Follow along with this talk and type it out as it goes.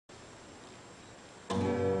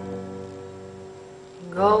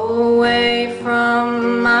Go away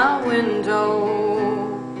from my window,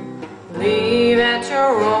 leave at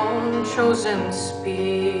your own chosen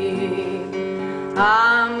speed.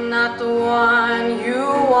 I'm not the one you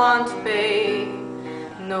want, babe.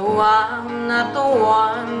 No, I'm not the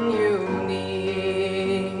one you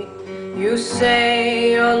need. You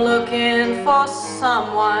say you're looking for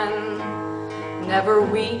someone, never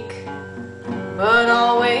weak, but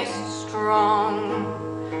always strong,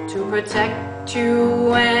 to protect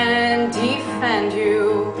you and defend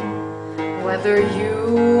you, whether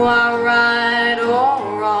you are right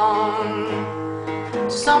or wrong.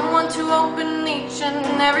 Someone to open each and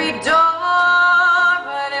every door,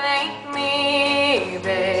 but it ain't me,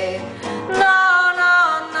 babe. No,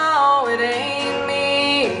 no, no, it ain't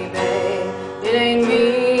me, babe. It ain't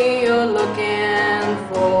me you're looking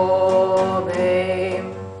for, babe.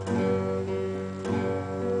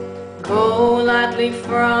 Go lightly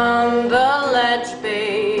from the ledge,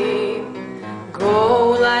 babe.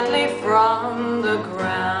 Go lightly from the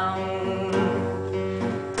ground.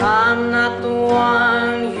 I'm not the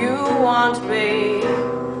one you want, babe.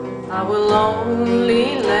 I will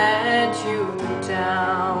only let you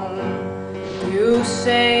down. You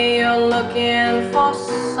say you're looking for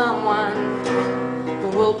someone who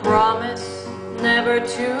will promise never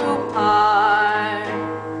to part,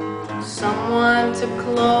 someone to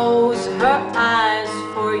close her eyes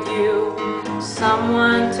for you,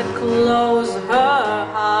 someone to close her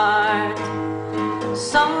heart,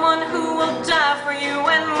 someone who will die for you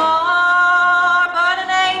and more. But it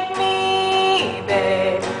ain't me,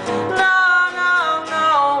 babe. No, no,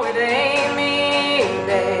 no, it ain't me,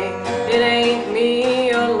 babe. It ain't me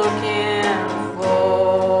you're looking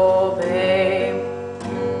for, babe.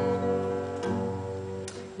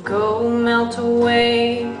 Go melt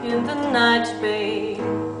away in the night, babe.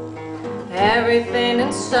 Everything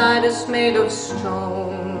inside is made of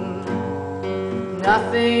stone.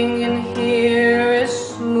 Nothing in here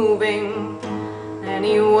is moving.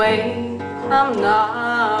 Anyway, I'm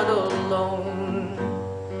not alone.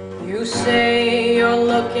 You say you're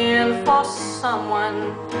looking for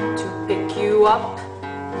someone to pick you up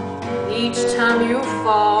each time you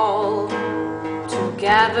fall, to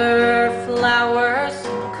gather flowers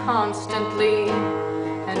constantly,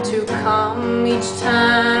 and to come each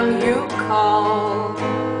time you call.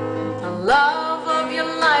 The love of your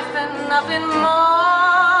life and nothing more.